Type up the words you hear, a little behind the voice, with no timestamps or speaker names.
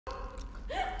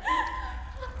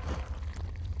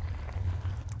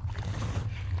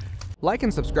Like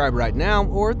and subscribe right now,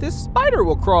 or this spider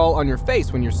will crawl on your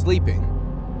face when you're sleeping.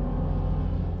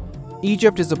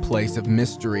 Egypt is a place of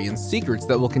mystery and secrets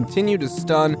that will continue to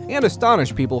stun and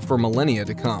astonish people for millennia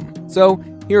to come. So,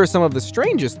 here are some of the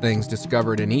strangest things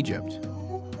discovered in Egypt.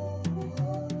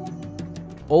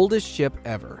 Oldest ship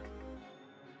ever.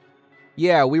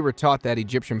 Yeah, we were taught that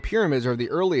Egyptian pyramids are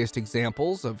the earliest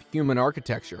examples of human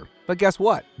architecture. But guess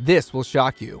what? This will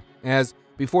shock you, as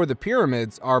before the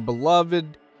pyramids, our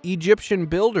beloved Egyptian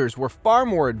builders were far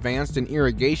more advanced in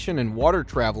irrigation and water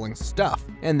traveling stuff.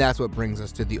 And that's what brings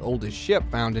us to the oldest ship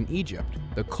found in Egypt,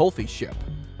 the Kholphi ship.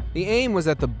 The aim was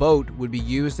that the boat would be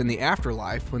used in the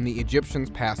afterlife when the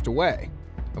Egyptians passed away.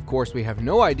 Of course, we have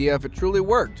no idea if it truly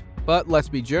worked, but let's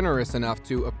be generous enough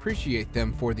to appreciate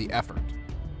them for the effort.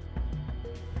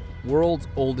 World's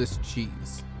oldest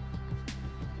cheese.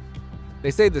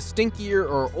 They say the stinkier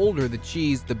or older the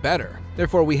cheese, the better.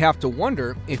 Therefore, we have to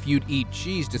wonder if you'd eat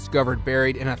cheese discovered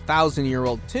buried in a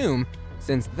 1,000-year-old tomb,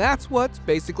 since that's what's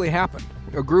basically happened.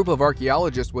 A group of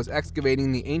archaeologists was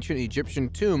excavating the ancient Egyptian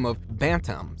tomb of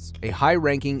Bantams, a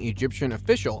high-ranking Egyptian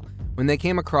official, when they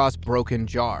came across broken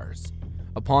jars.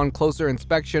 Upon closer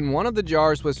inspection, one of the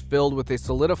jars was filled with a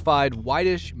solidified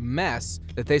whitish mess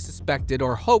that they suspected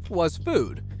or hoped was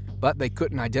food, but they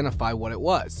couldn't identify what it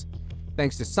was.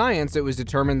 Thanks to science, it was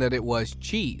determined that it was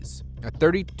cheese, a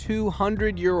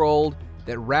 3,200-year-old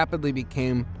that rapidly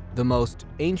became the most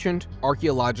ancient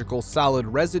archaeological solid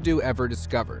residue ever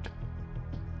discovered.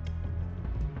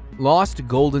 Lost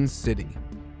Golden City.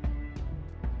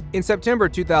 In September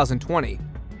 2020,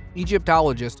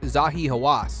 Egyptologist Zahi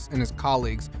Hawass and his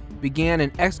colleagues began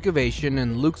an excavation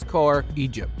in Luxor,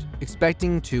 Egypt,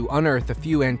 expecting to unearth a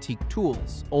few antique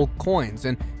tools, old coins,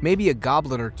 and maybe a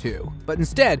goblet or two. But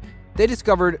instead, they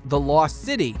discovered the Lost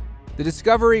City. The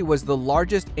discovery was the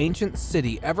largest ancient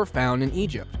city ever found in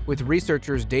Egypt, with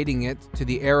researchers dating it to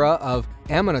the era of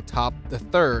Amenhotep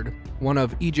III, one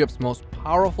of Egypt's most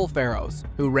powerful pharaohs,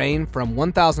 who reigned from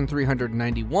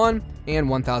 1391 and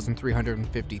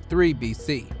 1353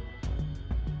 BC.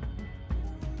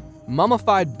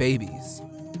 Mummified babies.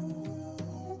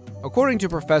 According to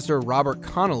Professor Robert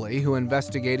Connolly, who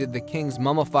investigated the king's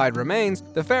mummified remains,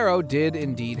 the pharaoh did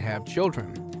indeed have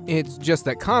children. It's just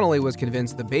that Connolly was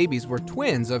convinced the babies were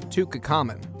twins of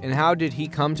Tutankhamun. And how did he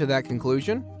come to that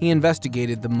conclusion? He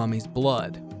investigated the mummy's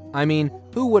blood. I mean,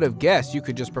 who would have guessed you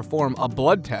could just perform a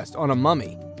blood test on a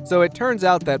mummy? So it turns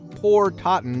out that poor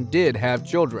Totten did have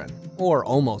children, or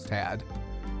almost had.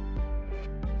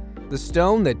 The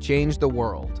stone that changed the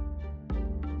world.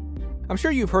 I'm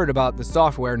sure you've heard about the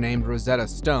software named Rosetta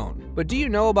Stone, but do you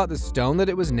know about the stone that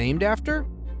it was named after?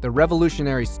 The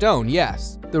Revolutionary Stone,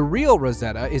 yes. The real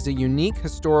Rosetta is a unique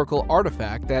historical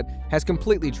artifact that has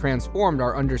completely transformed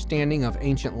our understanding of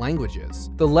ancient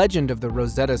languages. The legend of the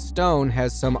Rosetta Stone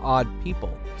has some odd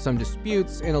people, some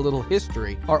disputes, and a little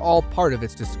history are all part of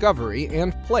its discovery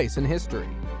and place in history.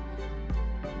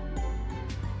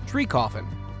 Tree coffin.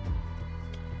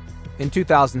 In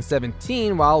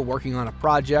 2017, while working on a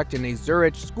project in a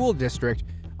Zurich school district,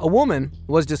 a woman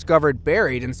was discovered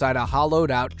buried inside a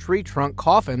hollowed-out tree trunk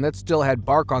coffin that still had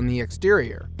bark on the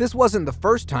exterior. This wasn't the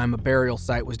first time a burial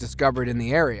site was discovered in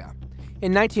the area.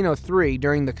 In 1903,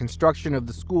 during the construction of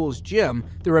the school's gym,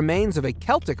 the remains of a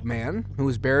Celtic man, who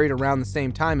was buried around the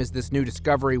same time as this new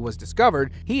discovery was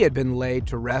discovered, he had been laid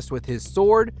to rest with his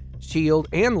sword, shield,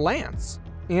 and lance.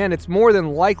 And it's more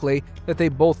than likely that they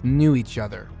both knew each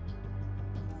other.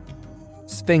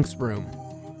 Sphinx Room.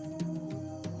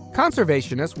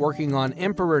 Conservationists working on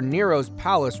Emperor Nero's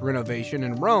palace renovation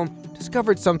in Rome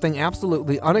discovered something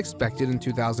absolutely unexpected in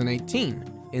 2018.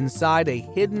 Inside a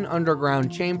hidden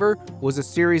underground chamber was a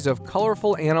series of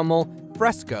colorful animal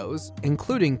frescoes,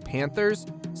 including panthers,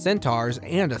 centaurs,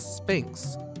 and a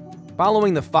sphinx.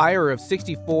 Following the fire of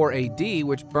 64 AD,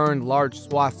 which burned large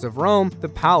swaths of Rome, the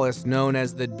palace known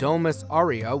as the Domus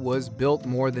Aurea was built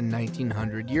more than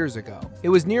 1900 years ago. It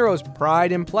was Nero's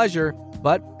pride and pleasure,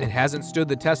 but it hasn't stood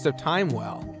the test of time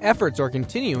well. Efforts are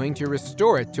continuing to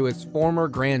restore it to its former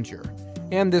grandeur,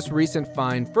 and this recent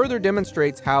find further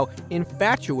demonstrates how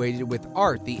infatuated with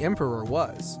art the emperor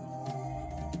was.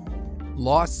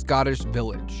 Lost Scottish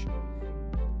Village.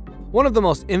 One of the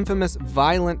most infamous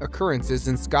violent occurrences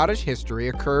in Scottish history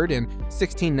occurred in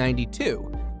 1692,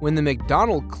 when the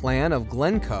MacDonald clan of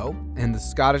Glencoe and the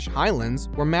Scottish Highlands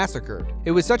were massacred.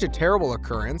 It was such a terrible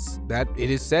occurrence that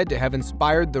it is said to have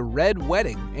inspired the Red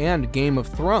Wedding and Game of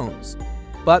Thrones.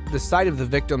 But the site of the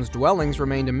victims' dwellings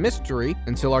remained a mystery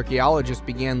until archaeologists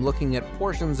began looking at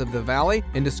portions of the valley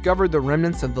and discovered the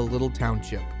remnants of the little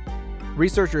township.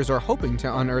 Researchers are hoping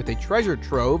to unearth a treasure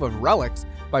trove of relics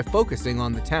by focusing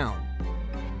on the town.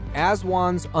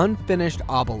 Aswan's unfinished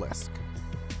obelisk.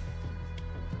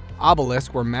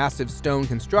 Obelisks were massive stone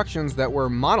constructions that were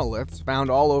monoliths found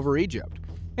all over Egypt,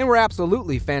 and were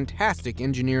absolutely fantastic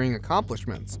engineering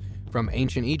accomplishments from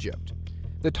ancient Egypt.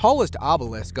 The tallest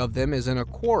obelisk of them is in a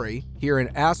quarry here in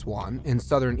Aswan in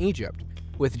southern Egypt,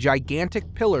 with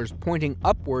gigantic pillars pointing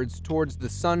upwards towards the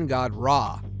sun god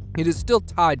Ra. It is still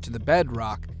tied to the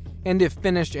bedrock, and if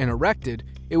finished and erected,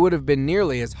 it would have been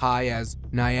nearly as high as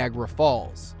Niagara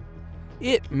Falls.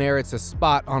 It merits a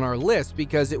spot on our list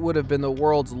because it would have been the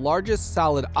world's largest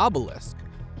solid obelisk,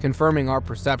 confirming our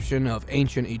perception of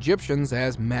ancient Egyptians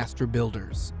as master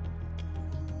builders.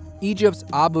 Egypt's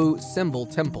Abu Simbel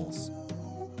temples.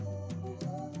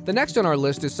 The next on our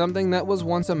list is something that was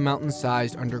once a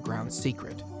mountain-sized underground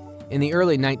secret. In the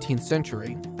early 19th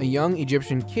century, a young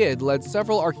Egyptian kid led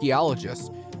several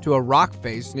archaeologists to a rock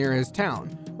face near his town,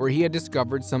 where he had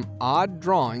discovered some odd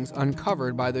drawings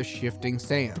uncovered by the shifting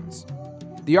sands.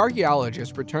 The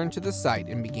archaeologists returned to the site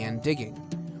and began digging.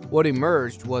 What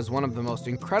emerged was one of the most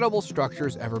incredible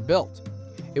structures ever built.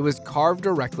 It was carved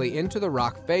directly into the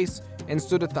rock face and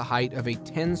stood at the height of a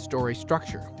 10-story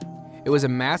structure. It was a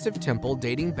massive temple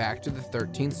dating back to the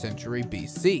 13th century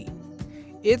BC.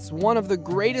 It's one of the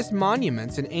greatest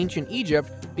monuments in ancient Egypt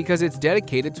because it's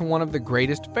dedicated to one of the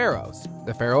greatest pharaohs.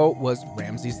 The pharaoh was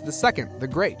Ramses II the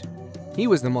Great. He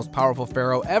was the most powerful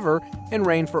pharaoh ever and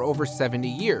reigned for over 70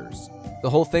 years. The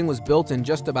whole thing was built in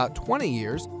just about 20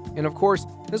 years, and of course,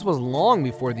 this was long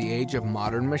before the age of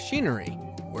modern machinery.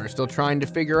 We're still trying to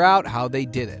figure out how they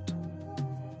did it.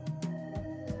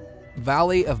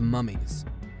 Valley of Mummies.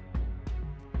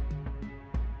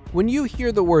 When you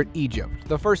hear the word Egypt,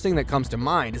 the first thing that comes to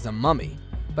mind is a mummy.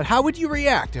 But how would you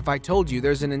react if I told you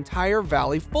there's an entire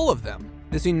valley full of them?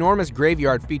 This enormous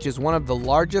graveyard features one of the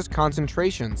largest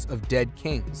concentrations of dead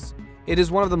kings. It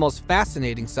is one of the most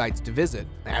fascinating sites to visit,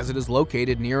 as it is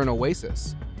located near an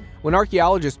oasis. When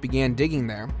archaeologists began digging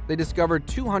there, they discovered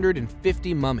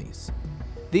 250 mummies.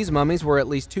 These mummies were at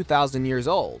least 2,000 years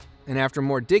old, and after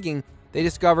more digging, they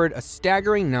discovered a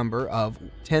staggering number of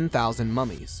 10,000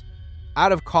 mummies.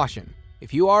 Out of caution,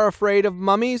 if you are afraid of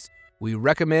mummies, we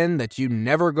recommend that you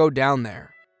never go down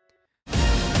there.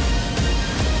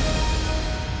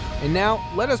 And now,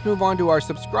 let us move on to our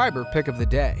subscriber pick of the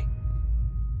day.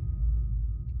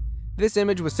 This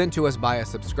image was sent to us by a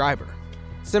subscriber.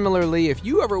 Similarly, if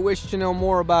you ever wish to know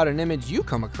more about an image you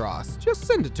come across, just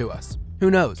send it to us.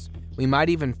 Who knows, we might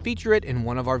even feature it in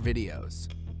one of our videos.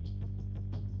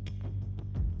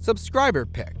 Subscriber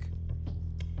pick.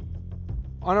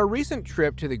 On a recent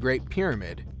trip to the Great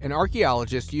Pyramid, an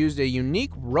archaeologist used a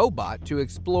unique robot to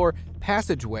explore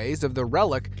passageways of the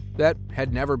relic that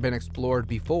had never been explored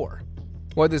before.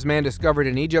 What this man discovered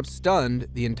in Egypt stunned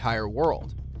the entire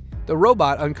world. The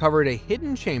robot uncovered a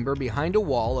hidden chamber behind a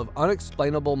wall of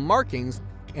unexplainable markings,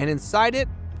 and inside it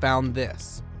found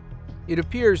this. It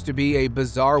appears to be a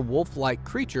bizarre wolf-like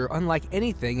creature unlike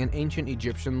anything in ancient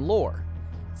Egyptian lore.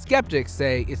 Skeptics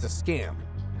say it's a scam.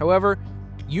 However,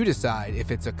 you decide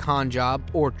if it's a con job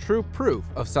or true proof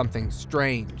of something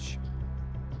strange.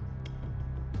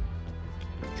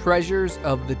 Treasures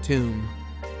of the Tomb.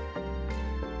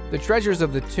 The treasures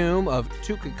of the tomb of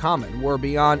Tutankhamun were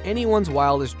beyond anyone's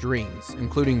wildest dreams,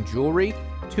 including jewelry,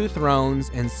 2 thrones,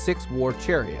 and 6 war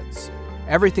chariots.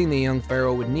 Everything the young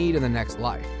pharaoh would need in the next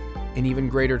life. An even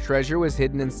greater treasure was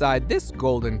hidden inside this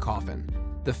golden coffin,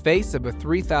 the face of a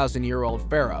 3,000-year-old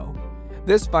pharaoh.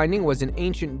 This finding was an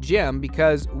ancient gem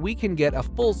because we can get a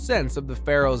full sense of the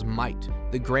pharaoh's might,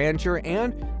 the grandeur,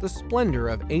 and the splendor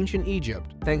of ancient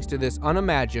Egypt thanks to this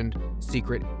unimagined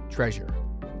secret treasure.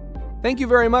 Thank you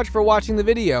very much for watching the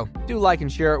video. Do like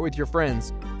and share it with your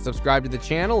friends. Subscribe to the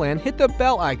channel and hit the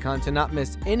bell icon to not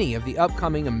miss any of the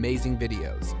upcoming amazing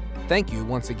videos. Thank you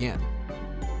once again.